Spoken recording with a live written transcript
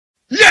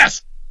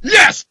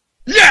Yes!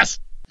 Yes!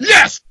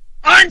 Yes!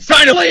 I'm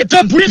finally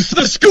done with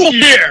the school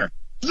year!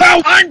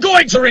 Now I'm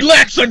going to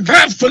relax and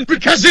have fun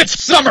because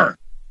it's summer!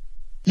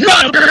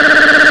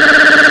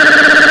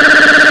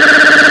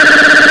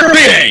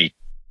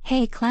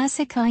 Hey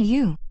Classic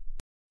Caillou.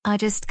 I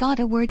just got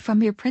a word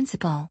from your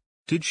principal.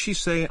 Did she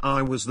say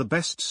I was the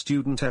best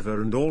student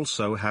ever and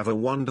also have a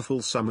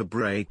wonderful summer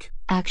break?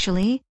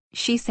 Actually,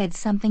 she said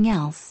something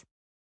else.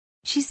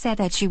 She said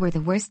that you were the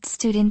worst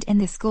student in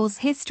the school's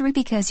history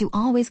because you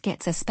always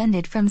get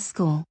suspended from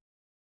school.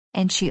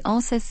 And she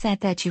also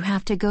said that you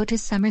have to go to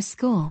summer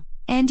school,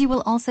 and you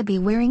will also be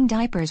wearing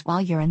diapers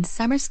while you're in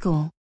summer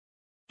school.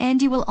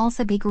 And you will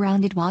also be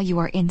grounded while you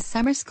are in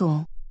summer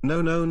school. No.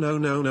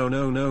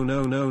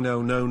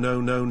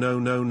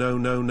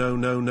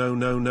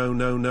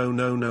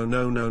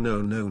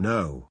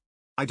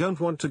 I don't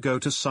want to go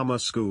to summer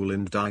school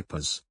in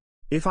diapers.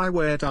 If I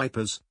wear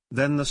diapers,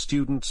 then the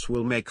students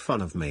will make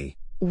fun of me.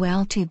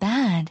 Well, too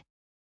bad.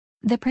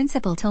 The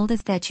principal told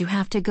us that you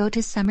have to go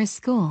to summer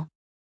school.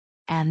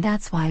 And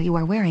that's why you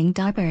are wearing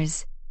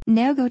diapers.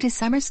 Now go to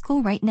summer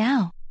school right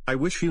now. I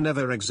wish you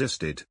never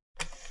existed.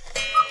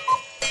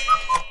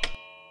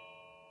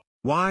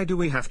 Why do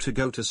we have to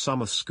go to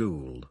summer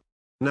school?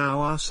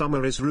 Now our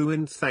summer is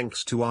ruined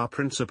thanks to our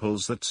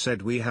principals that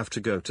said we have to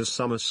go to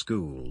summer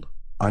school.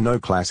 I know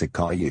Classic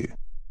Caillou.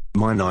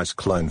 My nice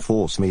clone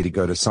forced me to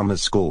go to summer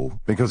school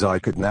because I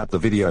kidnapped the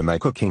video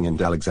maker King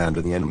and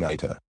Alexander the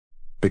Animator.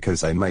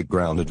 Because they make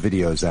grounded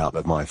videos out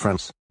of my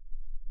friends.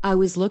 I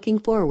was looking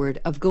forward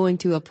of going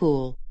to a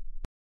pool.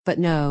 But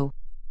no.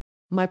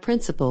 My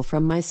principal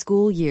from my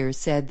school year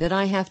said that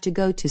I have to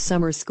go to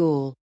summer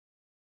school.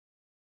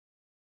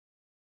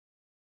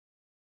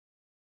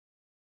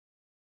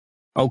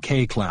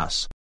 Okay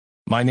class.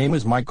 My name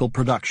is Michael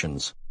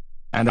Productions.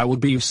 And I will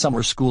be your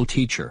summer school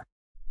teacher.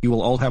 You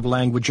will all have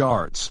language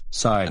arts,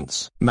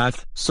 science,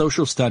 math,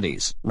 social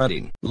studies,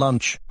 reading,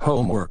 lunch,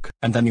 homework,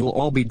 and then you'll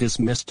all be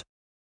dismissed.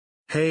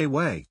 Hey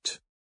wait.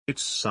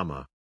 It's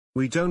summer.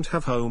 We don't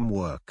have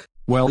homework.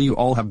 Well, you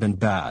all have been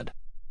bad.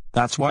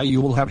 That's why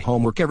you will have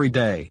homework every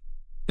day.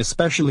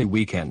 Especially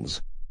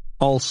weekends.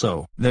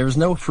 Also, there's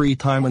no free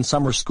time in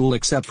summer school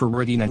except for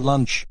reading and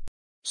lunch.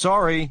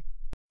 Sorry.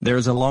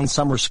 There's a long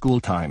summer school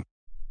time.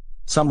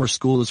 Summer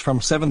school is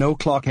from 7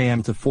 o'clock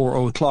a.m. to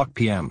 4 o'clock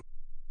p.m.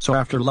 So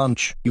after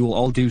lunch, you will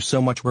all do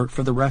so much work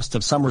for the rest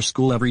of summer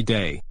school every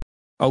day.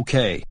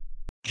 Okay.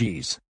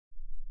 Geez.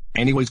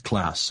 Anyways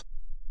class.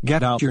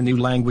 Get out your new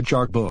language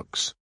art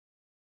books.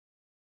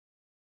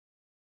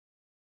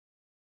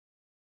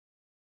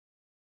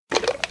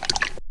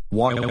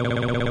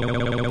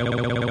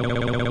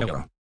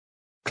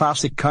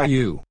 Classic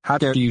Caillou, how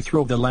dare you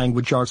throw the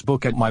language arts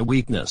book at my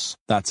weakness?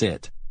 That's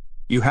it.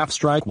 You have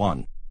strike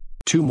 1.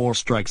 2 more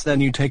strikes,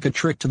 then you take a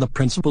trick to the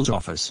principal's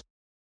office.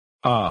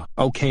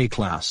 Okay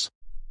class.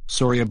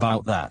 Sorry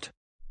about that.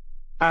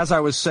 As I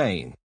was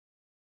saying.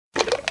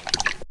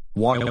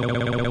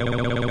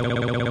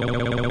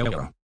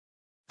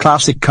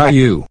 Classic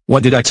Caillou,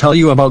 what did I tell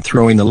you about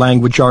throwing the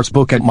language arts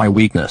book at my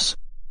weakness?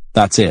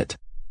 That's it.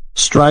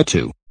 Strike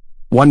 2.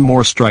 1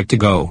 more strike to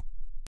go.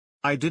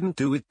 I didn't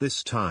do it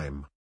this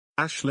time.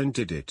 Ashlyn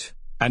did it.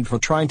 And for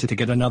trying to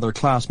get another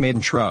classmate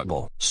in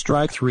trouble,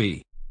 strike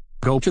 3.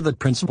 Go to the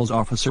principal's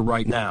office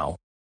right now.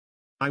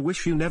 I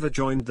wish you never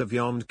joined the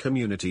Vyond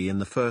community in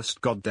the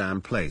first goddamn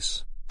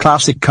place.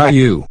 Classic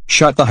Caillou,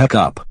 shut the heck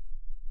up.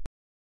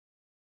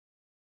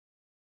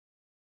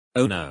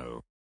 Oh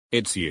no.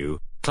 It's you,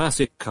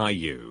 Classic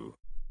Caillou.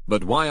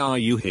 But why are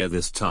you here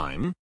this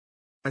time?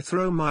 I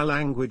threw my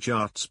language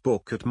arts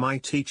book at my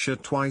teacher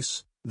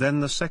twice, then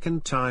the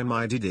second time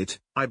I did it,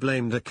 I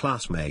blamed a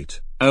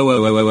classmate. Oh.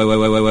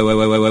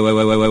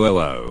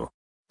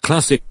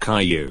 Classic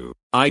Caillou,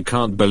 I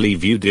can't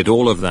believe you did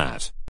all of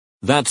that.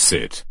 That's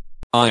it.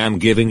 I am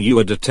giving you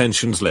a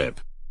detention slip.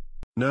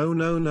 No.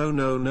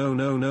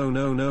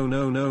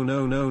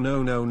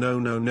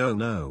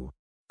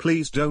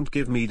 Please don't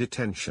give me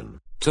detention.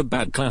 Too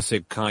bad,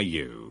 Classic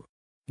Caillou.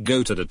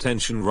 Go to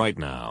detention right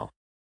now.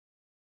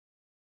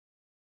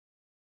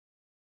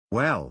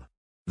 Well,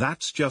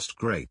 that's just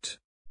great.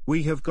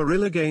 We have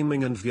Gorilla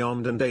Gaming and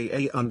Vyond and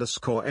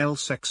AA_L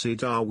Sexy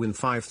Darwin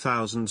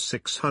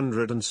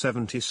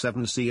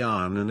 5677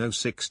 Cian and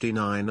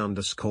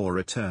 069_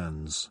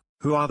 returns.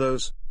 Who are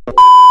those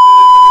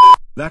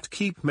that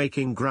keep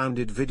making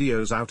grounded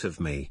videos out of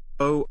me?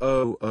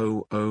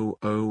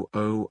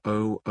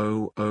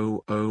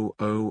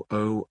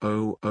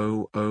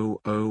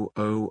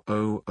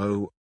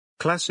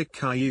 Classic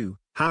Caillou,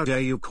 how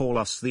dare you call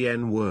us the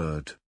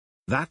N-word?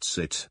 That's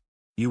it.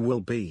 You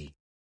will be.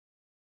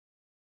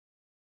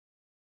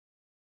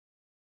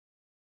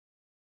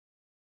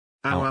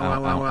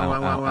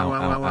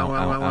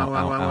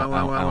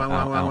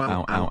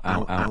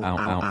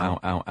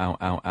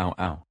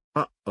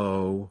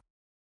 Uh-oh.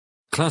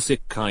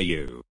 Classic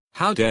Caillou,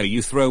 how dare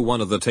you throw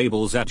one of the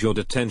tables at your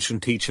detention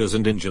teachers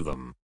and injure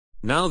them.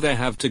 Now they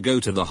have to go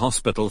to the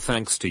hospital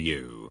thanks to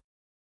you.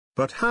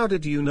 But how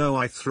did you know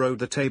I threw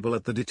the table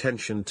at the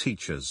detention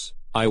teachers?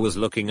 I was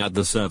looking at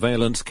the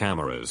surveillance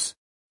cameras.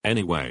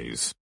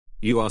 Anyways.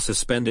 You are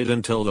suspended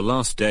until the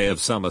last day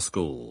of summer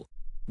school.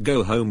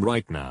 Go home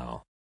right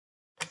now.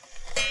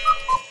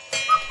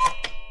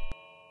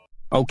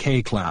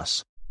 Okay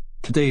class.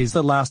 Today is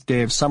the last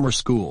day of summer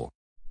school.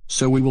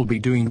 So we will be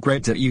doing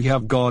grades that you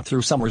have got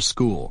through summer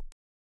school.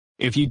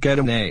 If you get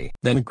an A,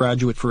 then a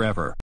graduate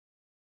forever.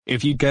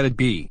 If you get a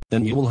B,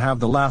 then you will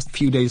have the last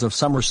few days of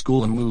summer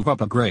school and move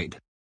up a grade.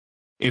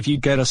 If you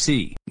get a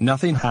C,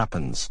 nothing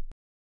happens.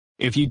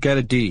 If you get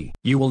a D,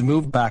 you will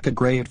move back a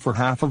grade for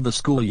half of the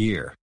school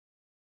year.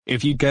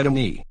 If you get an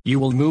E, you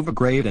will move a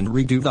grade and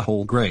redo the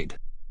whole grade.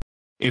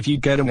 If you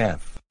get an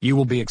F, you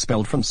will be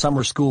expelled from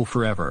summer school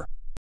forever.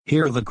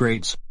 Here are the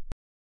grades.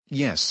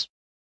 Yes.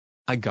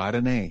 I got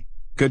an A.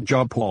 Good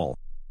job, Paul.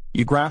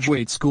 You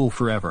graduate school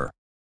forever.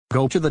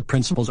 Go to the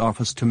principal's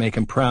office to make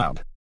him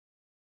proud.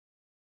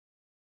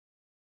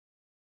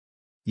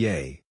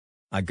 Yay.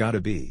 I got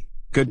a B.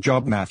 Good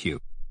job, Matthew.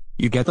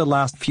 You get the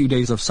last few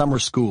days of summer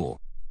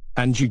school.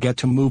 And you get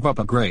to move up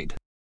a grade.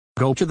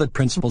 Go to the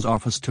principal's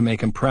office to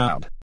make him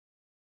proud.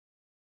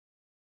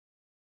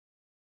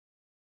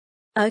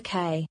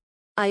 Okay.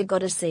 I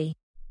got a C.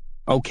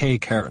 Okay,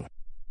 Karen.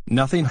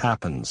 Nothing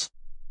happens.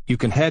 You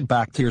can head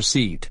back to your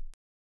seat.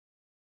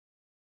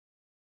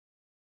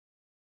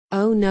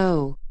 Oh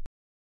no.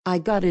 I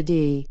got a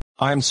D.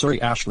 I'm sorry,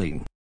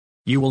 Ashleen.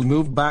 You will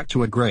move back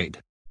to a grade.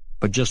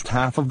 But just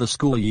half of the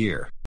school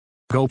year.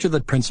 Go to the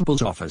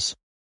principal's office.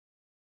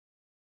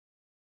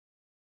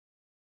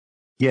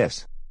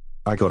 Yes.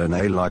 I got an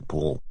A like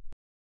Paul.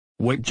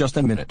 Wait just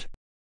a minute.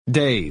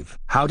 Dave,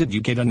 how did you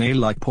get an A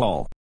like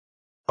Paul?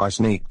 I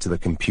sneaked to the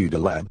computer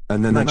lab,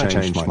 and then I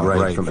changed my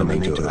grade from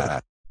an E to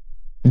a.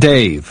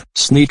 Dave,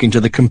 sneaking to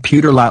the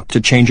computer lab to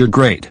change your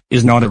grade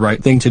is not a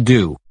right thing to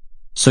do.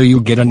 So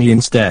you get an E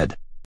instead.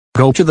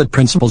 Go to the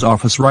principal's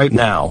office right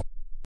now.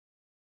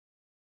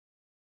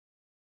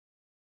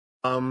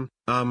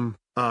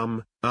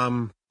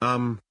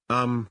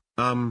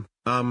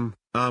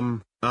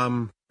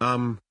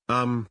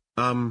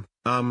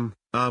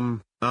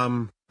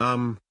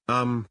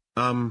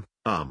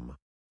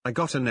 I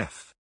got an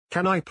F.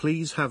 Can I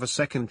please have a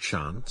second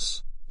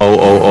chance?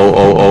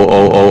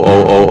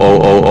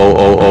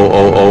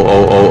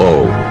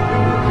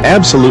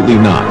 Absolutely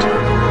not.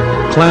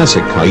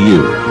 Classic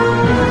Caillou.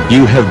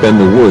 You have been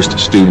the worst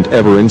student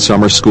ever in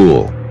summer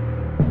school.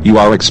 You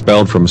are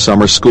expelled from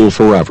summer school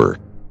forever.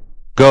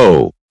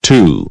 Go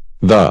to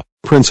the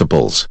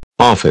principal's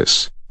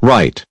office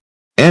right.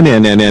 Oh.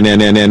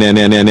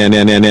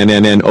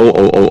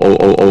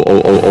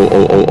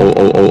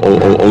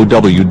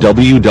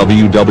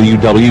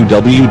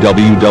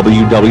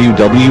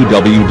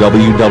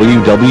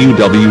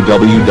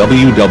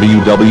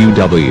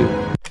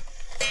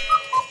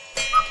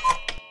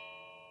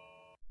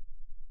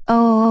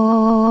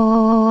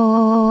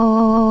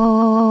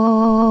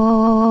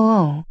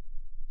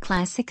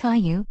 Classic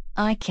Caillou,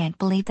 I can't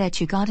believe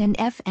that you got an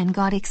F and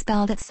got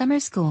expelled at summer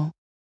school.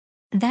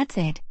 That's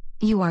it.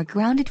 You are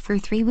grounded for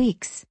 3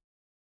 weeks.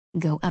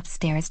 Go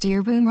upstairs to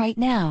your room right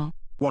now.